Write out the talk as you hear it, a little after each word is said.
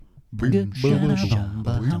Old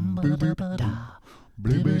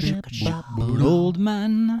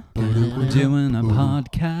man doing a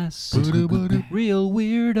podcast. Real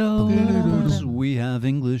weirdos. We have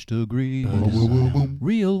English degrees.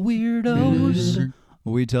 Real weirdos.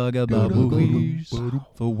 We talk about movies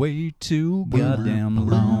for way too goddamn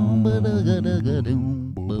long.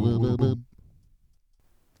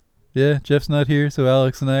 Yeah, Jeff's not here, so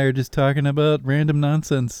Alex and I are just talking about random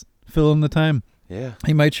nonsense. Filling the time. Yeah.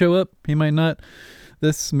 He might show up. He might not.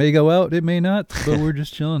 This may go out. It may not. But we're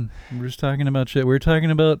just chilling. We're just talking about shit. We're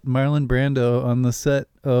talking about Marlon Brando on the set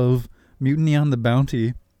of Mutiny on the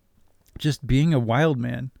Bounty. Just being a wild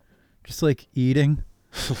man. Just like eating.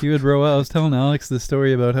 He would row out. I was telling Alex the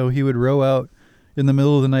story about how he would row out in the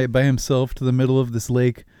middle of the night by himself to the middle of this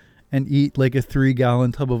lake and eat like a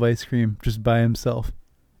 3-gallon tub of ice cream just by himself.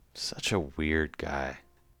 Such a weird guy.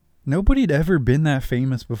 Nobody'd ever been that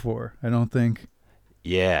famous before, I don't think.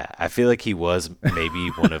 Yeah, I feel like he was maybe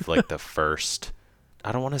one of like the first,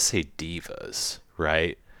 I don't want to say divas,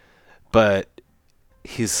 right? But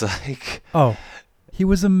he's like... Oh, he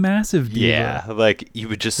was a massive diva. Yeah, like you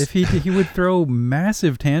would just... If he would throw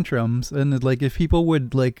massive tantrums, and like if people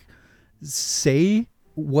would like say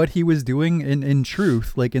what he was doing in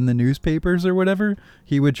truth, like in the newspapers or whatever,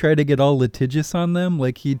 he would try to get all litigious on them.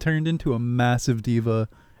 Like he turned into a massive diva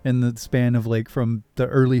in the span of like from the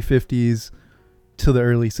early 50s to the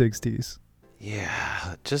early 60s.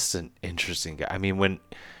 Yeah, just an interesting guy. I mean, when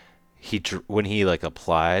he like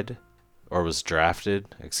applied or was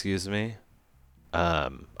drafted, excuse me,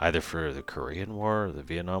 either for the Korean War or the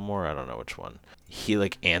Vietnam War, I don't know which one. He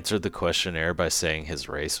like answered the questionnaire by saying his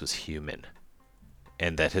race was human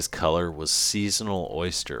and that his color was seasonal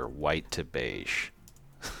oyster, white to beige.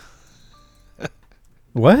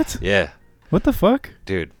 What? Yeah. What the fuck?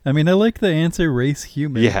 Dude. I mean, I like the answer race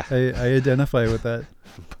human. Yeah. I identify with that.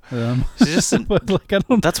 But like, I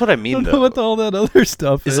don't, that's what I mean, I don't though. know what all that other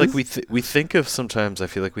stuff is. It's like we think of sometimes, I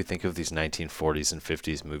feel like we think of these 1940s and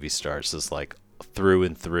 50s movie stars as like through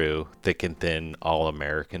and through, thick and thin, all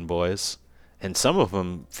American boys. And some of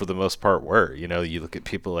them, for the most part, were. You know, you look at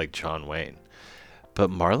people like John Wayne. But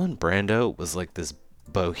Marlon Brando was like this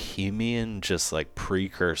bohemian, just like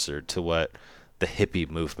precursor to what the hippie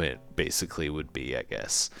movement basically would be, I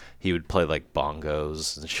guess. He would play like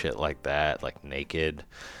bongos and shit like that, like naked.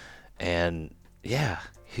 And yeah,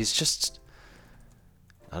 he's just,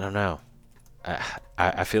 I don't know.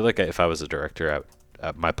 I feel like if I was a director,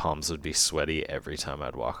 my palms would be sweaty every time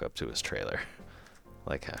I'd walk up to his trailer.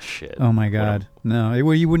 Like, shit. Oh my God. No,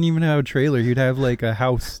 you wouldn't even have a trailer. You'd have like a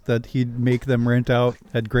house that he'd make them rent out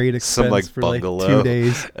at great expense some like for bungalow like 2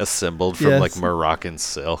 days. Assembled from like Moroccan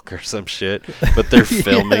silk or some shit. But they're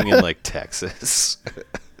filming in like Texas.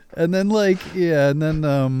 And then like, yeah, and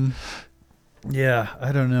then, yeah,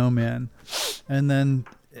 I don't know, man. And then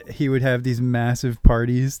he would have these massive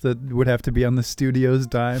parties that would have to be on the studio's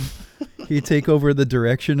dime. He'd take over the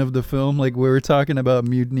direction of the film. Like we were talking about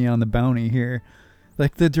Mutiny on the Bounty here.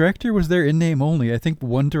 Like the director was there in name only. I think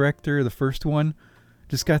one director, the first one,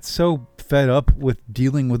 just got so fed up with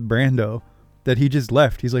dealing with Brando that he just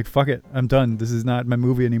left. He's like, fuck it, I'm done. This is not my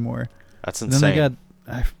movie anymore. That's insane. And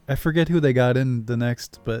then I forget who they got in the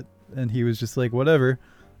next, and he was just like, whatever.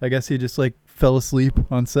 I guess he just like fell asleep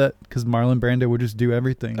on set because Marlon Brando would just do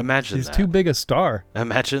everything. Imagine he's that. too big a star.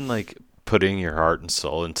 Imagine like putting your heart and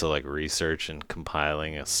soul into like research and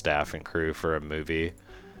compiling a staff and crew for a movie,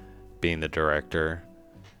 being the director.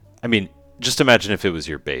 I mean, just imagine if it was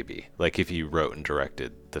your baby, like if you wrote and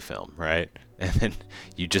directed the film, right? And then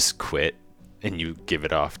you just quit and you give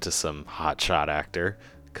it off to some hotshot actor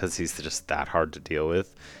because he's just that hard to deal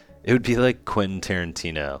with. It would be like Quentin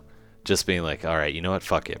Tarantino just being like, all right, you know what?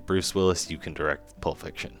 Fuck it. Bruce Willis, you can direct Pulp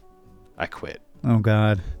Fiction. I quit. Oh,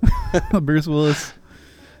 God. Bruce Willis.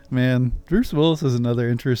 Man, Bruce Willis is another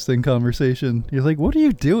interesting conversation. You're like, what are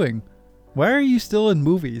you doing? Why are you still in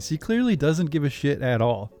movies? He clearly doesn't give a shit at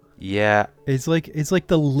all. Yeah. It's like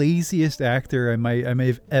the laziest actor I may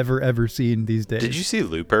have ever seen these days. Did you see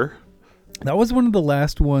Looper? That was one of the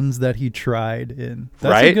last ones that he tried in.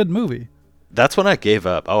 That's right? a good movie. That's when I gave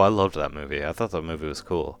up. Oh, I loved that movie. I thought that movie was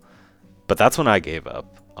cool. But that's when I gave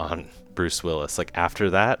up on Bruce Willis. Like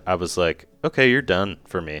after that, I was like, okay, you're done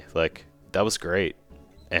for me. Like that was great.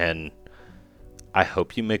 And I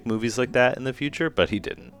hope you make movies like that in the future, but he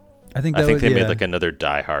didn't. I think they made like another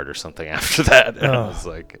Die Hard or something after that. And I was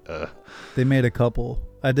like, They made a couple.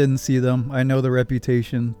 I didn't see them. I know the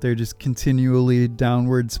reputation. They're just continually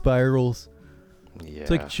downward spirals. Yeah.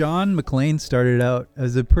 It's like John McClane started out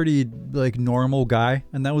as a pretty like normal guy,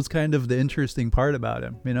 and that was kind of the interesting part about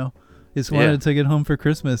him, you know? He just wanted to get home for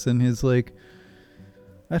Christmas, and he's like,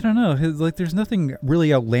 I don't know. There's nothing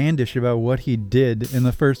really outlandish about what he did in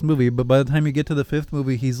the first movie, but by the time you get to the fifth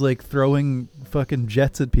movie, he's like throwing fucking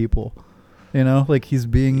jets at people. You know, like he's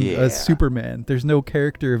being a Superman. There's no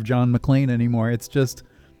character of John McClane anymore. It's just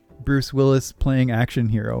Bruce Willis playing action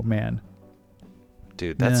hero man.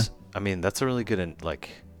 Dude, that's a really good like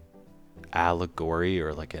allegory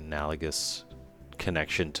or like analogous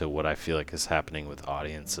connection to what I feel like is happening with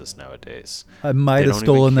audiences nowadays. I might have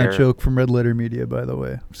stolen that joke from Red Letter Media, by the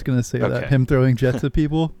way. I'm just gonna say that him throwing jets at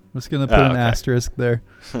people. I'm just gonna put an asterisk there.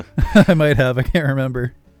 I might have. I can't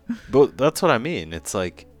remember. But that's what I mean. It's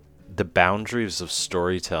like the boundaries of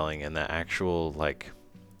storytelling and the actual like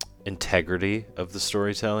integrity of the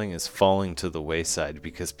storytelling is falling to the wayside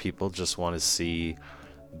because people just want to see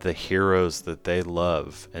the heroes that they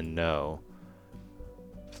love and know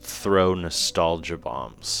throw nostalgia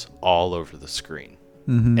bombs all over the screen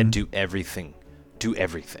and do everything.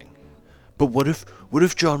 But what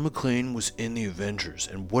if John McClane was in the Avengers,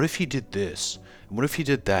 and what if he did this, and what if he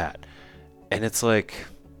did that? And it's like,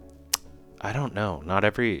 I don't know. Not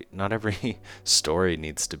every story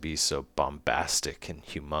needs to be so bombastic and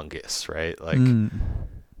humongous, right? Like,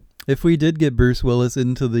 if we did get Bruce Willis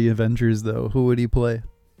into the Avengers, though, who would he play?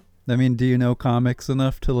 I mean, do you know comics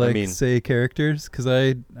enough to say characters? Because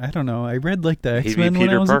I don't know. I read like the X-Men when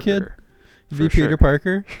I was a kid. He'd be Peter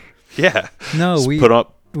Parker. Yeah. No, we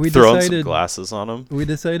throw some glasses on him. We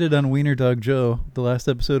decided on Wiener Dog Joe, the last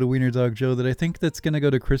episode of Wiener Dog Joe, that I think that's gonna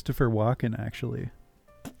go to Christopher Walken. Actually.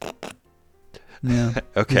 Yeah.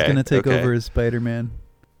 Okay. He's gonna take over as Spider-Man.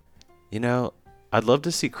 You know, I'd love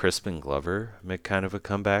to see Crispin Glover make kind of a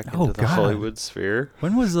comeback into the Hollywood sphere.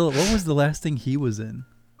 What was the last thing he was in?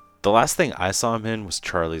 The last thing I saw him in was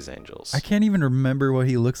Charlie's Angels. I can't even remember what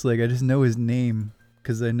he looks like. I just know his name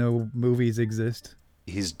because I know movies exist.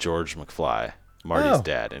 He's George McFly, Marty's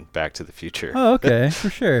dad in Back to the Future. Oh, okay,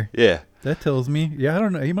 for sure. Yeah. That tells me. Yeah, I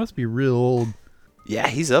don't know. He must be real old. Yeah,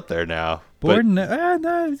 he's up there now. Born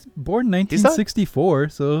 1964,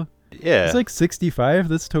 so yeah, he's like 65.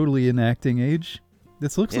 That's totally an acting age.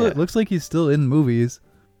 This looks like he's still in movies.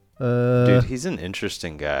 Dude, he's an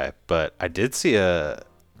interesting guy. But I did see a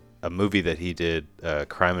movie that he did,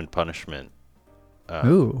 Crime and Punishment.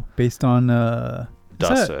 Based on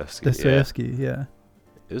Dostoevsky. Dostoevsky, yeah.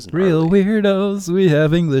 It was real weirdos. We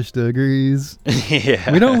have English degrees.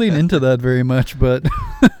 Yeah, we don't lean into that very much, but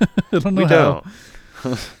I don't know how.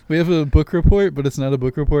 We have a book report, but it's not a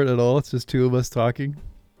book report at all. It's just two of us talking.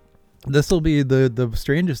 This will be the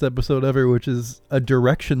strangest episode ever, which is a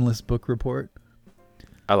directionless book report.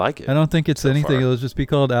 I like it. I don't think it's anything. It'll just be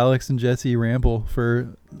called Alex and Jesse Ramble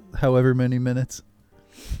for however many minutes.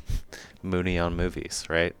 Mooney on movies,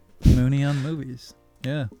 right? Mooney on movies.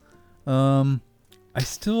 Yeah. I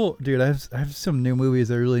have some new movies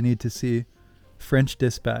I really need to see. French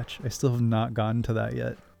Dispatch. I still have not gotten to that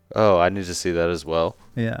yet. Oh, I need to see that as well.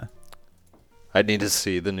 Yeah. I need to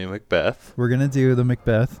see the new Macbeth. We're gonna do the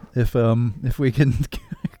Macbeth if we can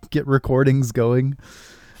get recordings going.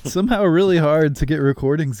 It's somehow really hard to get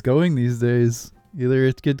recordings going these days. Either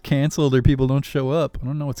it gets canceled or people don't show up. I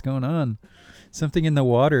don't know what's going on. Something in the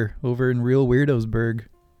water over in Real Weirdosburg.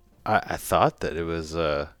 I thought that it was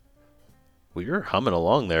we were humming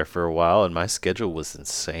along there for a while, and my schedule was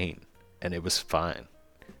insane, and it was fine.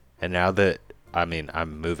 And now that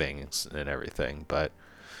I'm moving and everything, but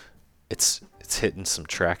it's hitting some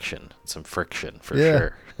traction, some friction for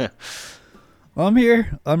sure. I'm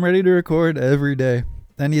here. I'm ready to record every day,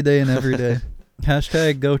 any day and every day.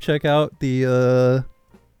 Hashtag go check out the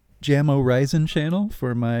Jamo Ryzen channel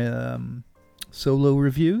for my solo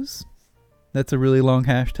reviews. That's a really long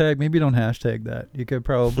hashtag. Maybe don't hashtag that. You could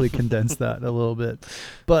probably condense that a little bit.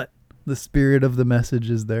 But the spirit of the message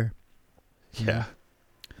is there. Yeah.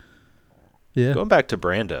 Yeah. Going back to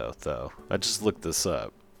Brando, though, I just looked this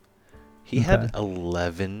up. He had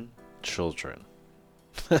 11 children.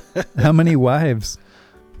 How many wives?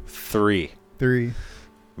 3. 3.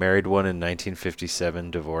 Married one in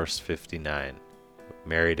 1957, divorced 59.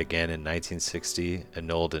 Married again in 1960,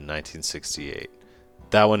 annulled in 1968.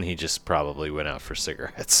 That one he just probably went out for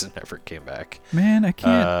cigarettes and never came back. Man, I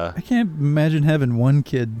can't imagine having one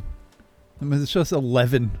kid. I mean, it's just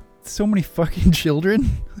 11. So many fucking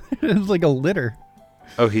children. It's like a litter.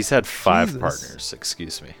 Oh, he's had 5 partners.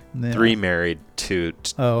 Excuse me. Yeah. 3 married, 2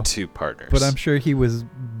 partners. But I'm sure he was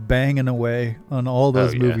banging away on all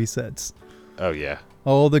those movie sets. Oh yeah.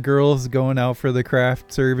 All the girls going out for the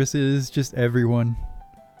craft services, just everyone.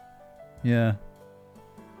 Yeah.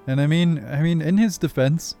 And I mean, in his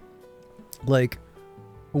defense, like,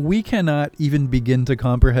 we cannot even begin to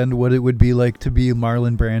comprehend what it would be like to be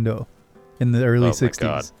Marlon Brando in the early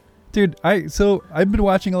 60s. Dude, I've been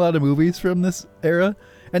watching a lot of movies from this era,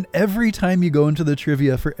 and every time you go into the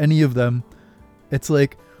trivia for any of them, it's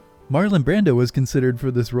like Marlon Brando was considered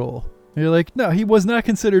for this role. And you're like, no, he was not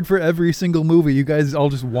considered for every single movie. You guys all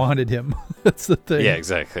just wanted him. That's the thing. Yeah,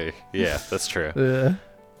 exactly. Yeah, that's true. Yeah.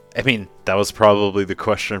 I mean, that was probably the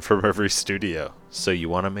question from every studio. So you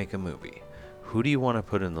want to make a movie. Who do you want to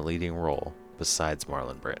put in the leading role besides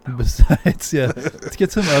Marlon Brando? Besides, yeah. Let's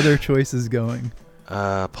get some other choices going.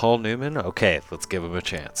 Paul Newman? Okay, let's give him a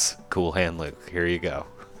chance. Cool Hand Luke. Here you go.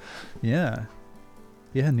 Yeah.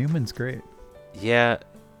 Yeah, Newman's great. Yeah,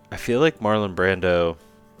 I feel like Marlon Brando...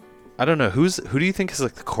 I don't know. Who do you think is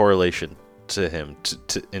like the correlation to him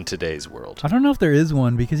in today's world? I don't know if there is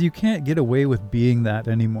one, because you can't get away with being that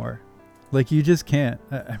anymore. Like, you just can't.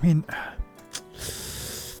 I mean,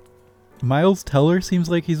 Miles Teller seems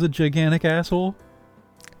like he's a gigantic asshole.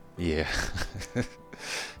 Yeah.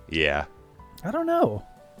 Yeah. I don't know.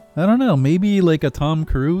 Maybe like a Tom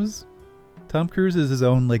Cruise. Tom Cruise is his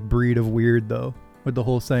own like breed of weird, though, with the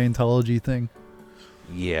whole Scientology thing.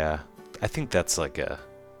 Yeah. I think that's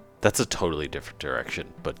a totally different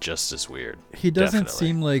direction, but just as weird. He doesn't Definitely.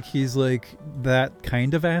 seem like he's like that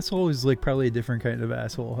kind of asshole. He's like probably a different kind of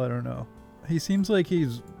asshole. I don't know. He seems like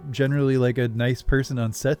he's generally like a nice person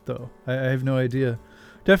on set, though. I have no idea.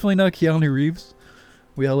 Definitely not Keanu Reeves.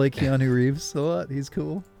 We all like Keanu Reeves a lot. He's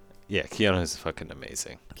cool. Yeah, Keanu's fucking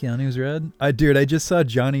amazing. Keanu's rad. I just saw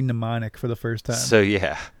Johnny Mnemonic for the first time. So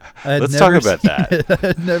yeah, I had let's never talk about seen that. it. I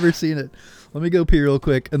had never seen it. Let me go pee real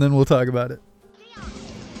quick, and then we'll talk about it.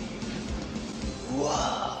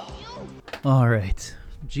 All right.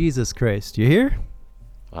 Jesus Christ. You here?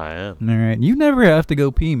 I am. All right. You never have to go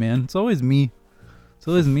pee, man. It's always me.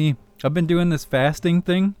 I've been doing this fasting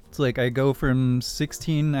thing. It's like I go from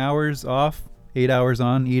 16 hours off, 8 hours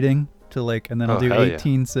on eating to like, and then I'll do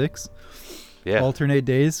 18-6. Yeah. Alternate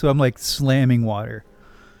days. So I'm like slamming water.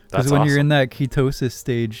 Because That's when awesome. you're in that ketosis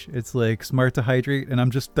stage, it's like smart to hydrate, and I'm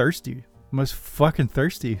just thirsty. I'm just fucking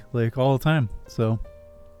thirsty, like all the time. So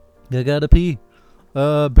I gotta pee.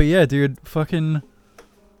 But yeah, dude, fucking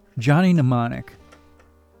Johnny Mnemonic.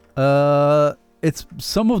 It's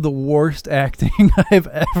some of the worst acting I've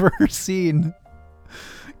ever seen.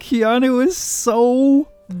 Keanu is so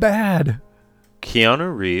bad.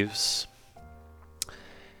 Keanu Reeves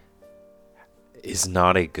is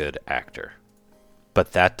not a good actor,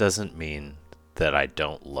 but that doesn't mean that I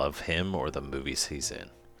don't love him or the movies he's in.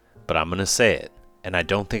 But I'm going to say it, and I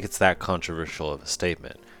don't think it's that controversial of a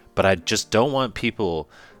statement, but I just don't want people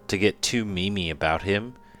to get too memey about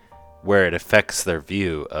him where it affects their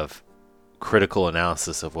view of critical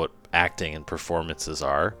analysis of what acting and performances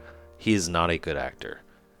are. He is not a good actor.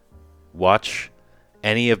 Watch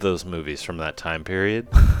any of those movies from that time period,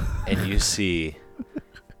 and you see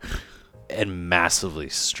a massively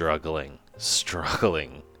struggling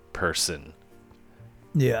person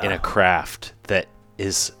in a craft that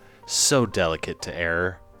is so delicate to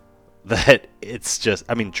error that it's just,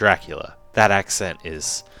 I mean, Dracula. That accent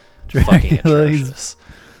is fucking atrocious.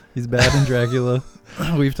 He's bad in Dracula.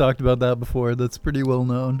 We've talked about that before. That's pretty well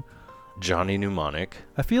known. Johnny Mnemonic.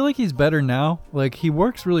 I feel like he's better now. Like, he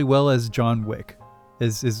works really well as John Wick.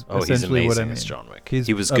 Is he's essentially amazing what I mean. as John Wick.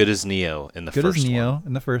 He was good as Neo in the first one. Good as Neo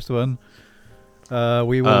in the first one.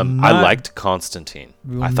 We will I liked Constantine.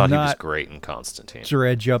 We I thought he was not great in Constantine.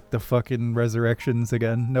 dredge up the fucking resurrections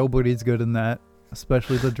again. Nobody's good in that,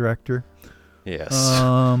 especially the director. Yes.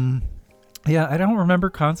 Yeah, I don't remember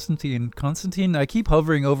Constantine. I keep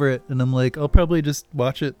hovering over it, and I'm like, I'll probably just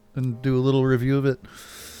watch it and do a little review of it.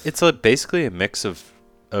 It's basically a mix of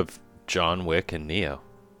John Wick and Neo.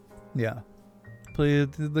 Yeah. Play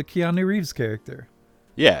the Keanu Reeves character.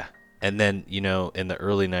 Yeah. And then, in the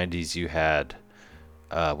early 90s, you had,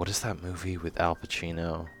 what is that movie with Al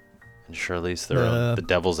Pacino and Charlize Theron? The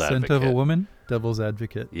Devil's Advocate. Scent of a Woman? Devil's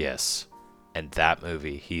Advocate. Yes. And that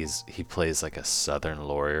movie, he plays like a Southern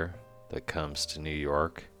lawyer that comes to New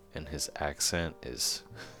York, and his accent is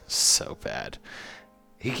so bad.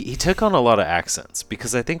 He took on a lot of accents,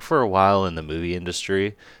 because I think for a while in the movie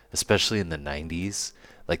industry, especially in the 90s,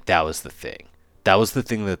 like that was the thing. That was the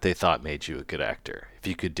thing that they thought made you a good actor, if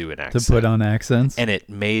you could do an accent. To put on accents. And it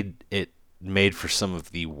made for some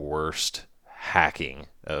of the worst hacking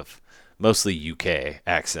of mostly UK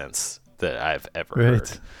accents that I've ever heard.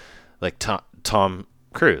 Like Tom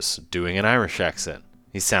Cruise doing an Irish accent.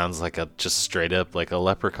 He sounds like just straight up like a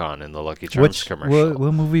leprechaun in the Lucky Charms commercial.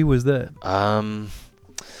 What movie was that? Let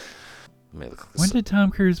me look this When did Tom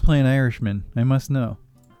Cruise play an Irishman? I must know.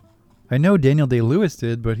 I know Daniel Day-Lewis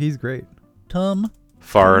did, but he's great. Tom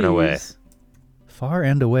Far Cruise. and Away. Far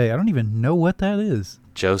and Away. I don't even know what that is.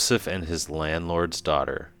 Joseph and his landlord's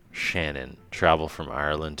daughter Shannon travel from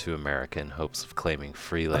Ireland to America in hopes of claiming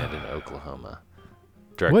free land in Oklahoma.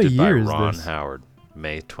 Directed by Ron Howard,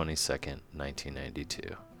 May 22nd,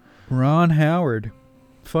 1992. Ron Howard.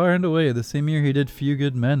 Far and away the same year he did Few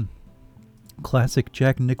Good Men. Classic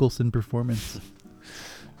Jack Nicholson performance.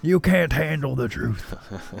 You can't handle the truth.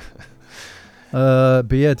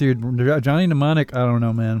 But yeah, dude, Johnny Mnemonic, I don't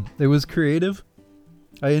know, man. It was creative.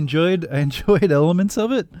 I enjoyed elements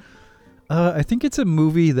of it. I think it's a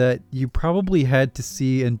movie that you probably had to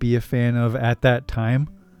see and be a fan of at that time.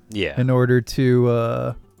 Yeah. In order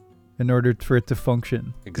for it to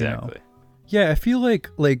function. Exactly. You know? Yeah, I feel like,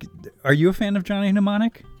 are you a fan of Johnny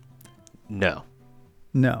Mnemonic? No.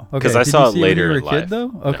 No. Okay. Because I saw it later in life. Kid,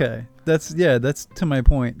 though? Okay. No. That's to my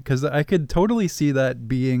point. Because I could totally see that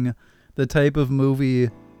being the type of movie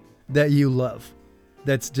that you love.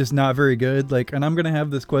 That's just not very good. And I'm going to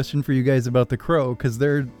have this question for you guys about The Crow. Because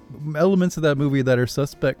there are elements of that movie that are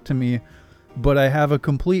suspect to me. But I have a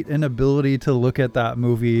complete inability to look at that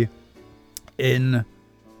movie in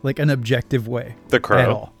an objective way. The Crow. At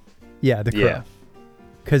all. Yeah, The Crow. Yeah.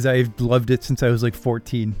 Because I've loved it since I was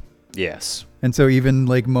 14. Yes. And so even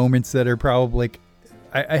moments that are probably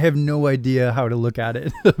I have no idea how to look at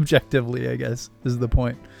it objectively, I guess, is the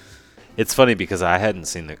point. It's funny because I haven't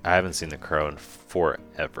seen The Crow in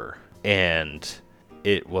forever. And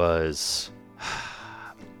it was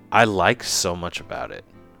I liked so much about it.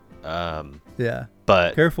 Yeah.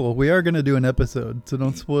 But careful, we are going to do an episode, so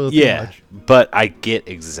don't spoil it too much. But I get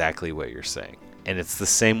exactly what you're saying. And it's the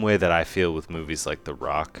same way that I feel with movies like The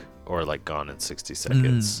Rock or Gone in 60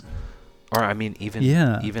 Seconds. Or I mean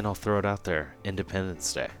even I'll throw it out there,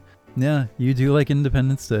 Independence Day. Yeah, you do like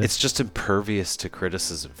Independence Day. It's just impervious to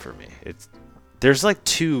criticism for me. There's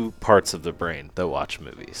two parts of the brain that watch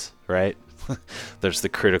movies, right? There's the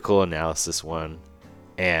critical analysis one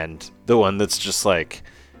and the one that's just like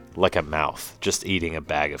a mouth just eating a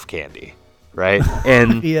bag of candy, right?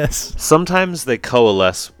 And yes, sometimes they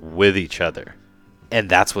coalesce with each other, and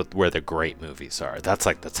that's where the great movies are. That's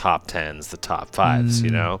the top 10s, the top 5s, you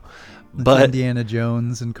know. But Indiana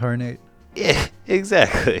Jones incarnate. Yeah,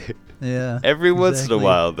 exactly. Yeah. Every once in a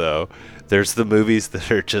while, though, there's the movies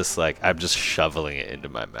that are just I'm just shoveling it into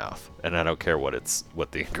my mouth, and I don't care what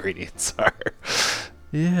the ingredients are.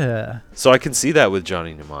 Yeah. So I can see that with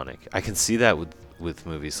Johnny Mnemonic. I can see that with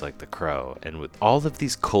movies like The Crow and with all of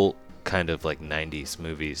these cult kind of 90s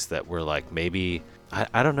movies that were maybe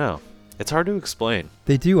I don't know. It's hard to explain.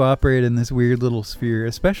 They do operate in this weird little sphere,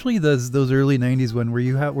 especially those early 90s one where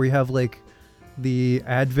you have the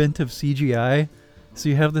advent of CGI. So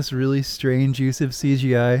you have this really strange use of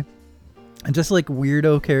CGI and just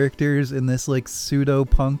weirdo characters in this pseudo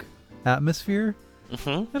punk atmosphere.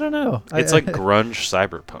 Mm-hmm. I don't know. It's grunge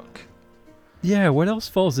cyberpunk. Yeah, what else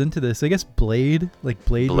falls into this? I guess Blade would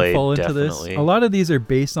fall into definitely. this. A lot of these are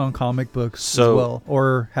based on comic books as well,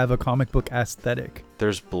 or have a comic book aesthetic.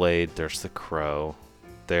 There's Blade, there's The Crow,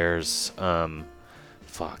 there's I'm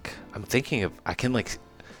thinking of, I can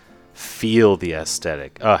feel the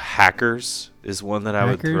aesthetic. Hackers is one that I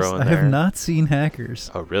would throw in there. I have not seen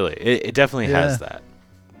Hackers. Oh, really? It definitely has that.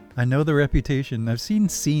 I know the reputation. I've seen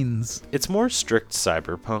scenes. It's more strict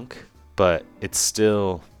cyberpunk, but it's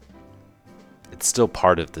still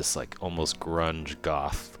part of this almost grunge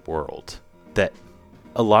goth world that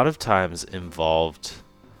a lot of times involved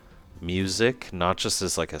music, not just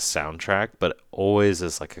as a soundtrack, but always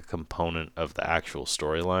as a component of the actual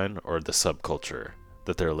storyline or the subculture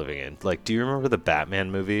that they're living in. Do you remember the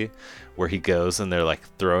Batman movie where he goes and they're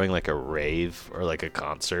throwing a rave or a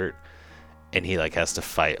concert and he has to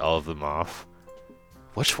fight all of them off?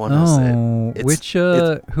 Which one is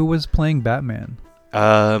it? Who was playing Batman?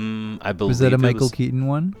 I believe was that a Michael Keaton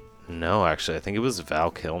one? No, actually, I think it was Val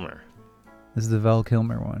Kilmer. This is the Val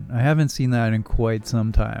Kilmer one. I haven't seen that in quite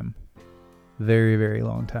some time. Very, very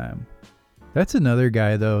long time. That's another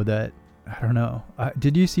guy, though, that, I don't know.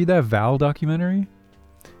 Did you see that Val documentary?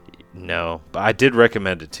 No, but I did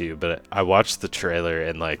recommend it to you, but I watched the trailer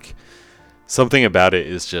and something about it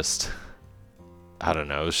is just, I don't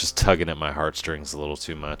know, it was just tugging at my heartstrings a little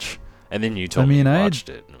too much. And then you told me you watched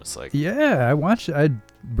it, and it was yeah, I watched it. I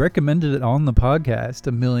recommended it on the podcast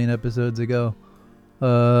a million episodes ago.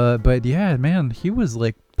 But yeah, man, he was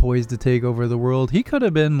poised to take over the world. He could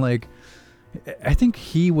have been I think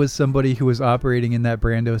he was somebody who was operating in that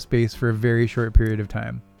Brando space for a very short period of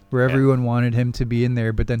time, where everyone wanted him to be in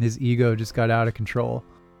there, but then his ego just got out of control.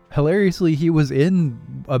 Hilariously, he was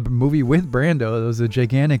in a movie with Brando. It was a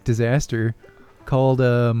gigantic disaster called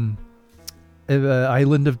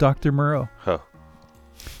Island of Dr. Moreau. Huh.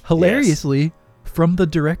 Hilariously, from the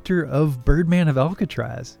director of Birdman of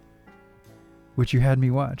Alcatraz, which you had me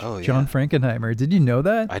watch. Oh, yeah. John Frankenheimer. Did you know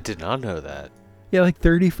that? I did not know that. Yeah, like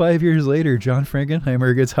 35 years later, John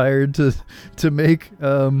Frankenheimer gets hired to make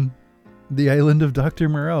The Island of Dr.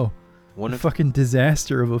 Moreau. A fucking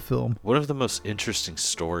disaster of a film. One of the most interesting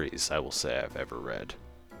stories I will say I've ever read.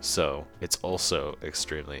 So it's also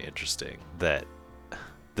extremely interesting that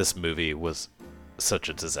this movie was such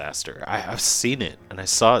a disaster. I've seen it, and I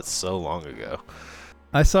saw it so long ago.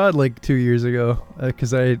 I saw it like 2 years ago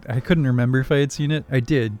because I couldn't remember if I had seen it. I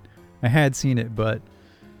did. I had seen it, but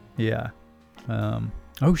yeah.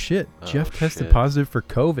 Oh shit. Jeff tested positive for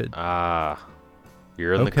COVID. Ah,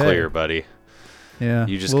 you're in the clear, buddy. Yeah.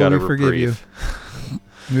 You just got a We reprieve.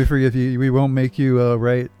 forgive you. We won't make you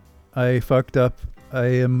right. I fucked up. I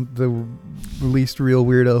am the least real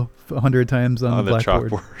weirdo 100 times on the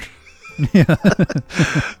blackboard. Chalkboard. Yeah.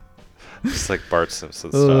 Just like Bart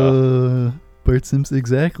Simpson stuff. Bart Simpson,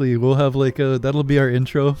 exactly. We'll have that'll be our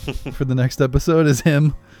intro for the next episode is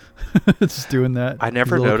him just doing that. I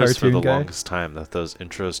never noticed for the longest time that those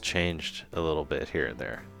intros changed a little bit here and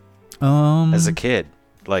there. As a kid,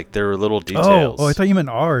 like there were little details. Oh, I thought you meant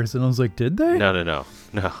ours, and I was like, did they? No.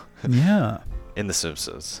 Yeah. In The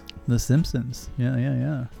Simpsons. The Simpsons.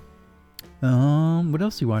 Yeah. What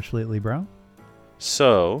else you watched lately, bro?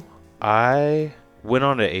 So I went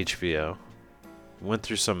on to HBO, went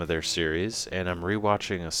through some of their series, and I'm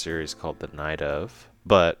rewatching a series called The Night Of.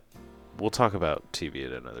 But we'll talk about TV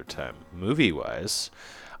at another time. Movie-wise,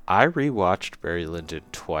 I rewatched Barry Lyndon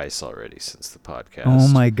twice already since the podcast. Oh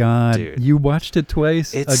my god. Dude, you watched it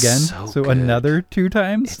twice it's again? So good. Another 2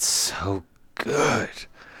 times? It's so good.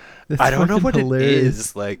 That's I don't know what hilarious. it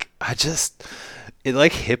is. Like, it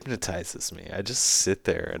like hypnotizes me. I just sit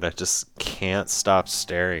there and I just can't stop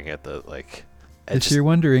staring at the If you're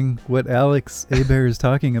wondering what Alex Abair is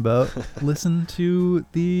talking about, listen to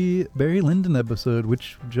the Barry Lyndon episode,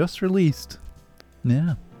 which just released.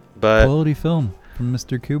 Yeah. But quality film from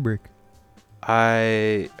Mr. Kubrick.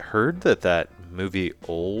 I heard that movie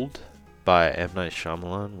Old by M. Night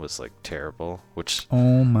Shyamalan was like terrible, which...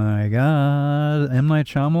 Oh my god. M. Night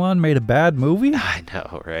Shyamalan made a bad movie? I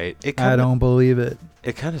know, right? I don't believe it.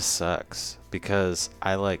 It kind of sucks because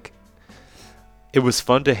it was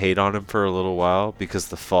fun to hate on him for a little while because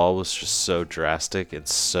the fall was just so drastic and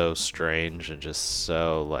so strange and just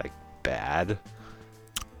so bad.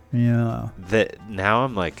 Yeah. That now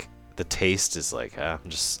I'm like, the taste is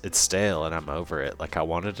it's stale and I'm over it. Like I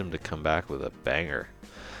wanted him to come back with a banger.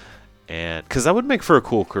 And because that would make for a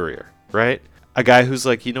cool career, right? A guy who's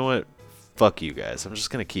like, you know what? Fuck you guys. I'm just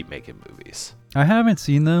going to keep making movies. I haven't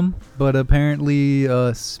seen them, but apparently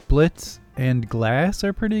Split and Glass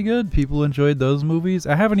are pretty good. People enjoyed those movies.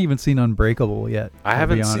 I haven't even seen Unbreakable yet. I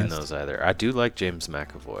haven't seen those either. I do like James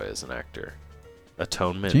McAvoy as an actor.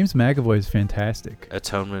 Atonement. James McAvoy is fantastic.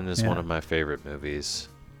 Atonement is one of my favorite movies.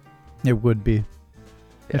 It would be.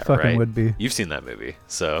 Yeah, it fucking would be. You've seen that movie,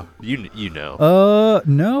 so you know.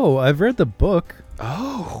 No, I've read the book.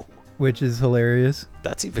 Oh. Which is hilarious.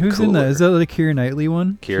 That's even Who's cooler. in that? Is that the Keira Knightley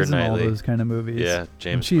one? Keira Knightley. In all those kind of movies. Yeah,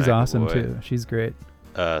 James and she's McAvoy. awesome too. She's great.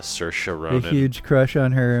 Saoirse Ronan. A huge crush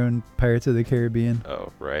on her in Pirates of the Caribbean.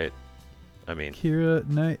 Oh, right. I mean, Keira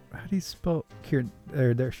Knight. How do you spell Keira?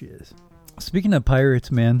 There she is. Speaking of pirates,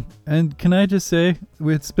 man, and can I just say,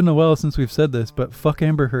 it's been a while since we've said this, but fuck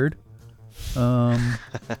Amber Heard.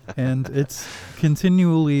 And it's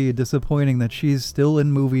continually disappointing that she's still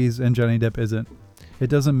in movies and Johnny Depp isn't. It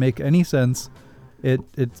doesn't make any sense. It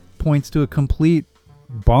points to a complete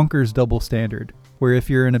bonkers double standard, where if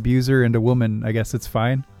you're an abuser and a woman, I guess it's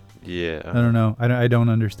fine. Yeah. I don't know. I don't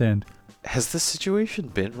understand. Has the situation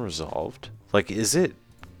been resolved? Is it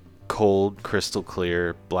cold, crystal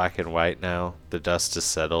clear, black and white now? The dust is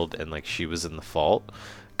settled and she was in the fault?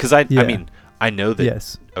 Because I mean, I know that.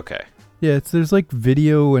 Yes. Okay. Yeah, there's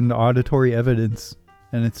video and auditory evidence,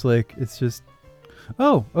 and it's just,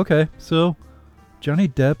 oh, okay, so Johnny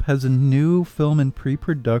Depp has a new film in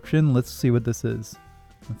pre-production. Let's see what this is.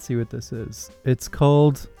 It's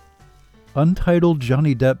called Untitled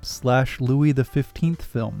Johnny Depp / Louis XV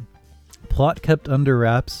film. Plot kept under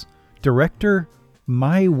wraps. Director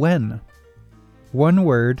Mai Wen. One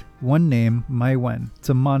word, one name, Mai Wen. It's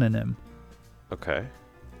a mononym. Okay.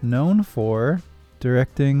 Known for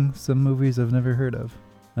directing some movies I've never heard of.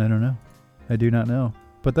 I don't know. I do not know.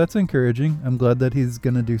 But that's encouraging. I'm glad that he's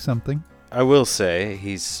going to do something. I will say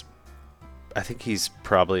I think he's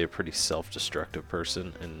probably a pretty self-destructive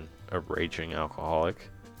person and a raging alcoholic.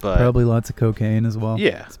 But probably lots of cocaine as well.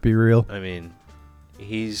 Yeah. Let's be real. I mean,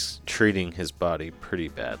 he's treating his body pretty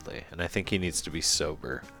badly, and I think he needs to be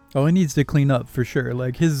sober. Oh, he needs to clean up for sure.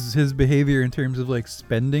 Like his behavior in terms of like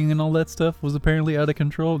spending and all that stuff was apparently out of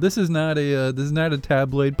control. This is not a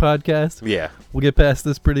tabloid podcast. Yeah, We'll get past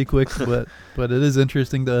this pretty quick, but it is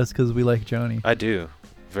interesting to us because we like Johnny. I do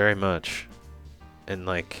very much, and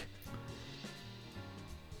like,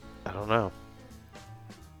 I don't know.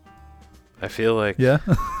 I feel like Yeah.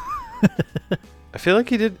 I feel like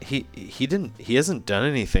he hasn't done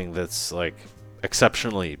anything that's like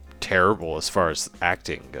exceptionally terrible as far as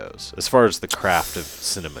acting goes, as far as the craft of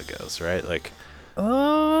cinema goes, right? Like,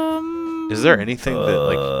 is there anything that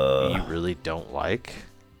like you really don't like?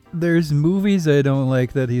 There's movies I don't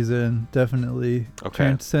like that he's in. Definitely. Okay.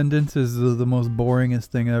 Transcendence is the most boringest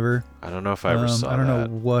thing ever. I don't know if I ever saw that. I don't know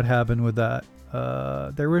what happened with that.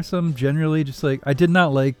 There were some generally just like I did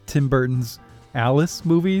not like Tim Burton's Alice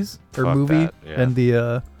movies or Fuck movie, that, yeah. and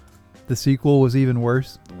the sequel was even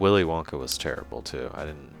worse. Willy Wonka was terrible too. I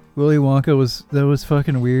didn't. Willy Wonka was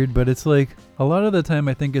fucking weird, but it's like a lot of the time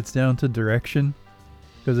I think it's down to direction,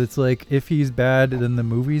 because it's like if he's bad, then the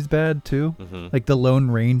movie's bad too. Mm-hmm. Like The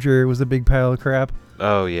Lone Ranger was a big pile of crap.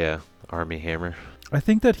 Oh yeah, Army Hammer. I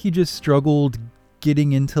think that he just struggled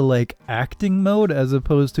getting into like acting mode as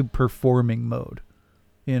opposed to performing mode.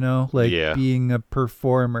 You know, like being a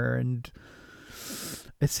performer, and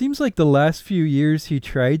it seems like the last few years he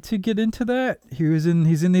tried to get into that. He's in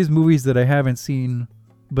these movies that I haven't seen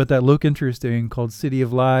but that look interesting, called City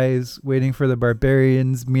of Lies, Waiting for the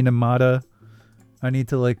Barbarians, Minamata. I need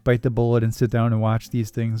to like bite the bullet and sit down and watch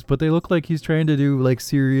these things, but they look like he's trying to do like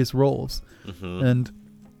serious roles. Mm-hmm. And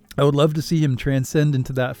I would love to see him transcend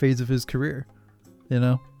into that phase of his career. You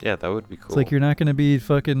know? Yeah, that would be cool. It's like you're not going to be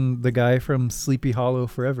fucking the guy from Sleepy Hollow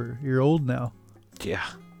forever. You're old now. Yeah.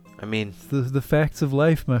 I mean, it's the facts of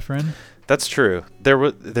life, my friend. That's true.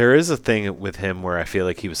 There is a thing with him where I feel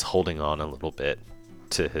like he was holding on a little bit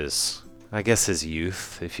to his, I guess, his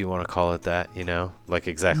youth, if you want to call it that, you know? Like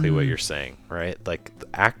exactly what you're saying, right? Like the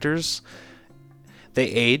actors, they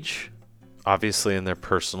age, obviously, in their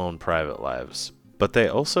personal and private lives, but they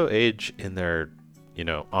also age in their, you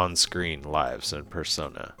know, on-screen lives and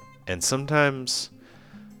persona. And sometimes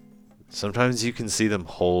you can see them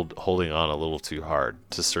holding on a little too hard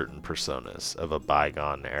to certain personas of a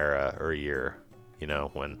bygone era or year, you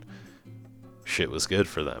know, when shit was good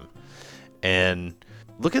for them. And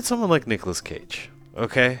look at someone like Nicolas Cage,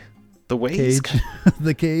 okay? The way Cage.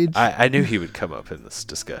 The Cage. I knew he would come up in this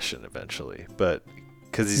discussion eventually, but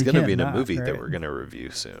because he's going to be in a movie that we're going to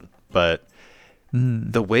review soon. But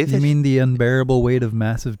the way that... You mean The Unbearable Weight of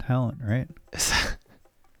Massive Talent, right?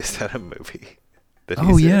 Is that a movie?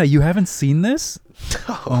 Oh yeah, you haven't seen this?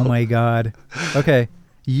 No. Oh my god. Okay,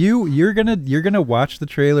 you're gonna watch the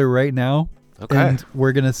trailer right now. Okay. And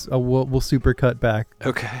we're gonna we'll super cut back.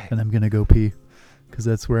 Okay. And I'm gonna go pee, because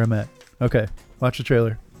that's where I'm at. Okay, watch the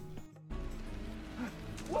trailer.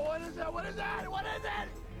 What is that? What is that? What is it?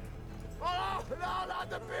 Oh no, not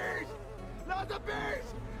the beast! Not the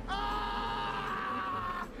beast!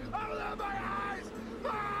 Ah! Oh, my eyes!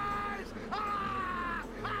 My eyes! Ah!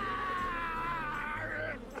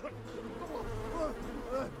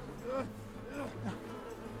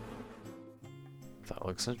 That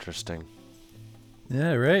looks interesting.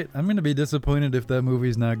 Yeah, right. I'm gonna be disappointed if that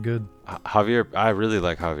movie's not good. Javier, I really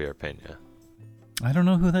like Javier Pena. I don't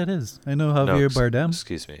know who that is. I know Javier Bardem.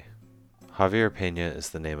 Excuse me. Javier Pena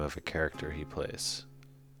is the name of a character he plays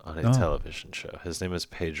on a television show. His name is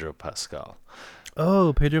Pedro Pascal.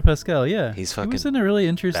 Oh, Pedro Pascal, yeah. He's fucking He was in a really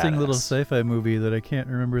interesting badass. little sci-fi movie that I can't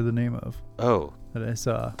remember the name of. Oh. That I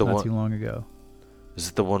saw The not one, too long ago. Is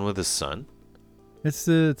it the one with his son? It's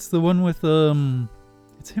the one with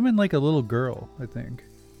it's him and like a little girl, I think.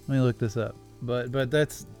 Let me look this up. But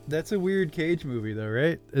that's a weird Cage movie though,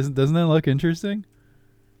 right? Doesn't that look interesting?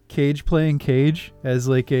 Cage playing Cage as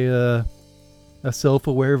like a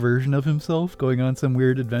self-aware version of himself going on some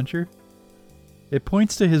weird adventure. It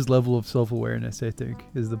points to his level of self-awareness, I think,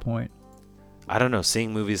 is the point. I don't know.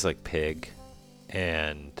 Seeing movies like Pig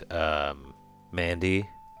and Mandy,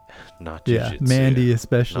 not Jiu-Jitsu. Yeah, Mandy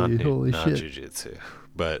especially. Holy not shit. Not Jiu-Jitsu,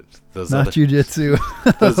 but those not other... Jiu-Jitsu.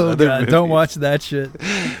 Those oh other god, movies. don't watch that shit.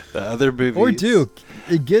 The other movies. Or do.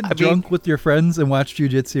 Get drunk with your friends and watch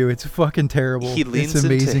Jiu-Jitsu. It's fucking terrible. It's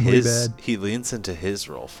amazingly bad. He leans into his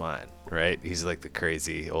role fine, right? He's like the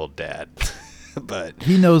crazy old dad. But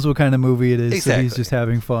he knows what kind of movie it is, exactly. So he's just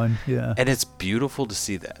having fun. Yeah. And it's beautiful to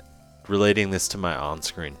see that. Relating this to my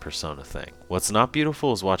on-screen persona thing. What's not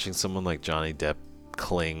beautiful is watching someone like Johnny Depp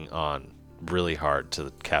cling on really hard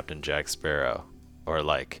to Captain Jack Sparrow, or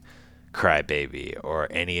like Crybaby, or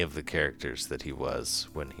any of the characters that he was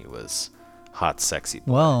when he was hot, sexy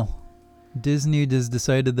boy. Well, Disney has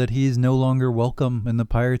decided that he is no longer welcome in the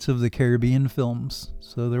Pirates of the Caribbean films,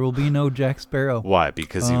 so there will be no Jack Sparrow. Why?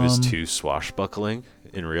 Because he was too swashbuckling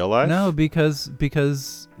in real life? No, because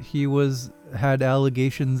he had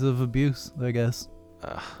allegations of abuse, I guess.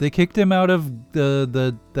 They kicked him out of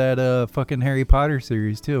that fucking Harry Potter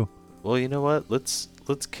series too. Well, you know what? Let's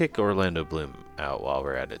kick Orlando Bloom out while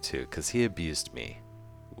we're at it too, because he abused me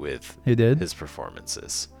with his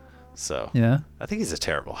performances. So yeah, I think he's a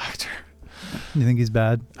terrible actor. You think he's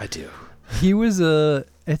bad? I do. He was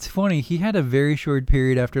it's funny, he had a very short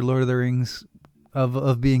period after Lord of the Rings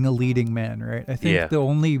of being a leading man, right? I think the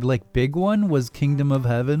only like big one was Kingdom of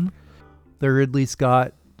Heaven, the Ridley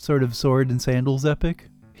Scott sort of sword and sandals epic.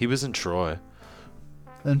 He was in Troy.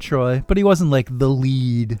 But he wasn't like the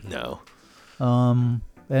lead. No.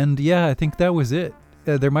 And yeah, I think that was it.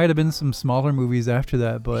 There might have been some smaller movies after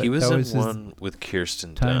that, but he was that in was one with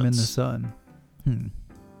Kirsten Dunst. Time in the Sun.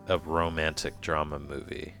 A romantic drama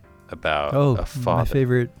movie about a father. My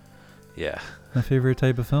favorite. Yeah. My favorite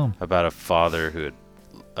type of film. About a father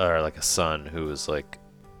or like a son who was like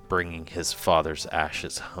bringing his father's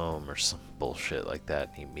ashes home or some bullshit like that.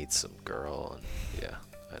 And he meets some girl and yeah,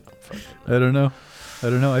 I don't fucking know. I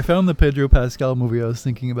don't know. I found the Pedro Pascal movie I was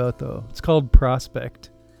thinking about though. It's called Prospect.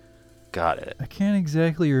 Got it. I can't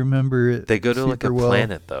exactly remember it. They go to like a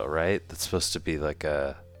planet though, right? That's supposed to be like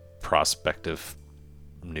a prospective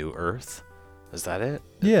new Earth. Is that it?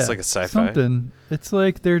 Yeah, it's like a sci-fi. Something. It's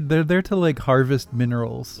like they're there to like harvest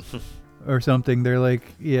minerals or something. They're like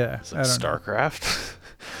it's like StarCraft.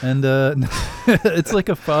 And it's like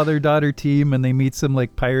a father-daughter team, and they meet some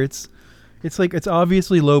like pirates. It's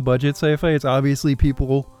obviously low budget sci-fi. It's obviously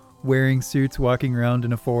people wearing suits walking around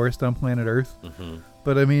in a forest on planet Earth. Mm-hmm.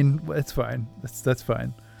 But I mean, it's fine. That's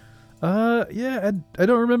fine. Yeah, I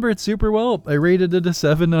don't remember it super well. I rated it a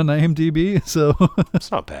 7 on IMDb, so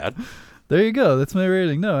it's not bad. There you go. That's my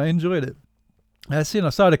rating. No, I enjoyed it. I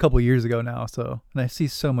saw it a couple years ago now, and I see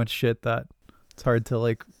so much shit that it's hard to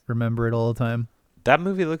like remember it all the time. That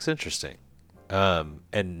movie looks interesting.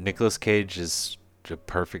 And Nicolas Cage is a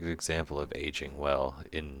perfect example of aging well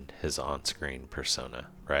in his on-screen persona,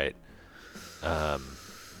 right?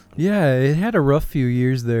 Yeah, it had a rough few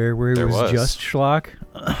years there where it was just schlock.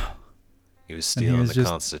 He was stealing the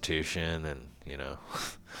Constitution and, you know.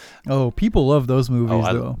 Oh, people love those movies,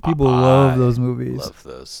 though. People love those movies. Love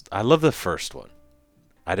those. I love the first one.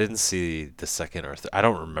 I didn't see the second or I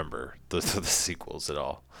don't remember the sequels at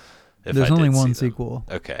all. There's only one sequel.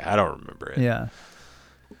 Okay, I don't remember it. Yeah.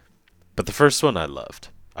 But the first one I loved.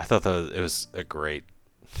 I thought that it was a great,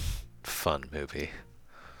 fun movie.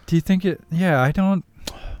 Do you think it... Yeah, I don't...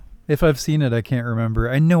 If I've seen it, I can't remember.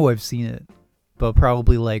 I know I've seen it, but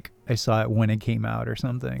probably like I saw it when it came out or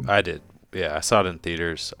something. I did. Yeah, I saw it in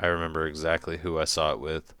theaters. I remember exactly who I saw it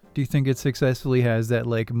with. Do you think it successfully has that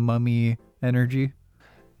like mummy energy?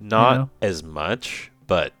 Not as much,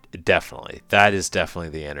 but definitely. That is definitely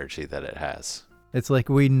the energy that it has. It's like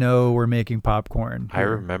we know we're making popcorn here. I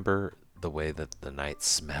remember the way that the night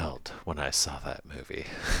smelled when I saw that movie.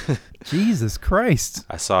 Jesus Christ.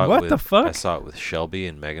 I saw it What the fuck? I saw it with Shelby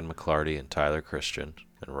and Megan McClarty and Tyler Christian.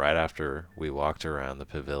 And right after we walked around the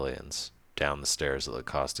pavilions, down the stairs of the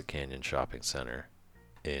Costa Canyon Shopping Center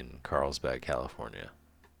in Carlsbad, California.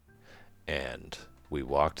 And we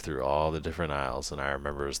walked through all the different aisles, and I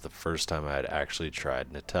remember it was the first time I had actually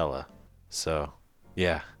tried Nutella. So,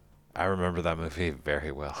 yeah, I remember that movie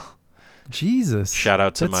very well. Jesus. Shout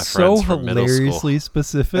out to my friends from middle school. So hilariously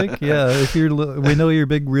specific. Yeah, if we know you're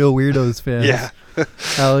big Real Weirdos fans. Yeah.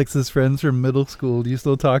 Alex's friends from middle school. Do you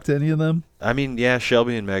still talk to any of them? I mean, yeah,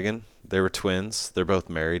 Shelby and Megan. They were twins. They're both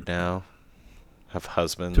married now. Have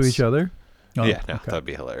husbands. To each other? Oh, yeah, no, that'd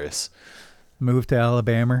be hilarious. Moved to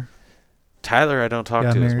Alabama. Tyler, I don't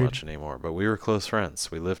talk to as much anymore, but we were close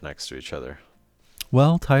friends. We lived next to each other.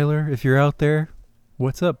 Well, Tyler, if you're out there,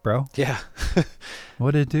 what's up, bro? Yeah.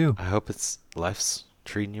 What'd it do? I hope life's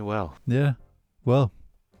treating you well. Yeah. Well,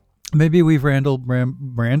 maybe we've rambled? Maybe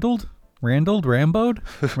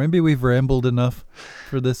we've rambled enough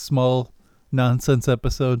for this small nonsense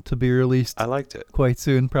episode to be released. I liked it. Quite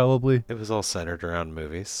soon, probably. It was all centered around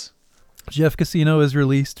movies. Jeff Casino is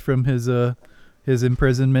released from his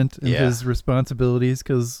imprisonment and his responsibilities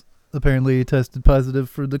because apparently he tested positive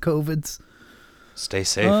for the COVIDs. Stay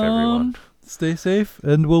safe, everyone. Stay safe,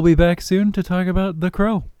 and we'll be back soon to talk about The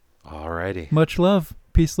Crow. Alrighty. Much love.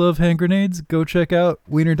 Peace, love, hand grenades. Go check out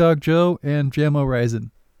Wiener Dog Joe and Jamo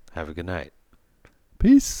Rising. Have a good night.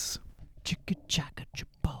 Peace. Chicka chaka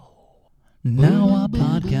chapo. Now our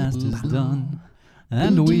podcast is done,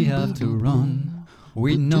 and we have to run.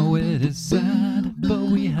 We know it is sad, but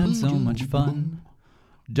we had so much fun.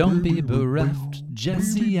 Don't be bereft,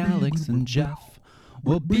 Jesse, Alex, and Jeff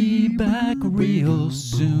will be back real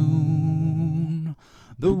soon.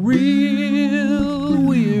 The real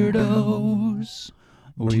weirdos.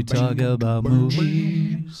 We talk about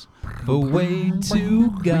movies for way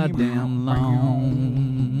too goddamn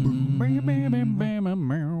long.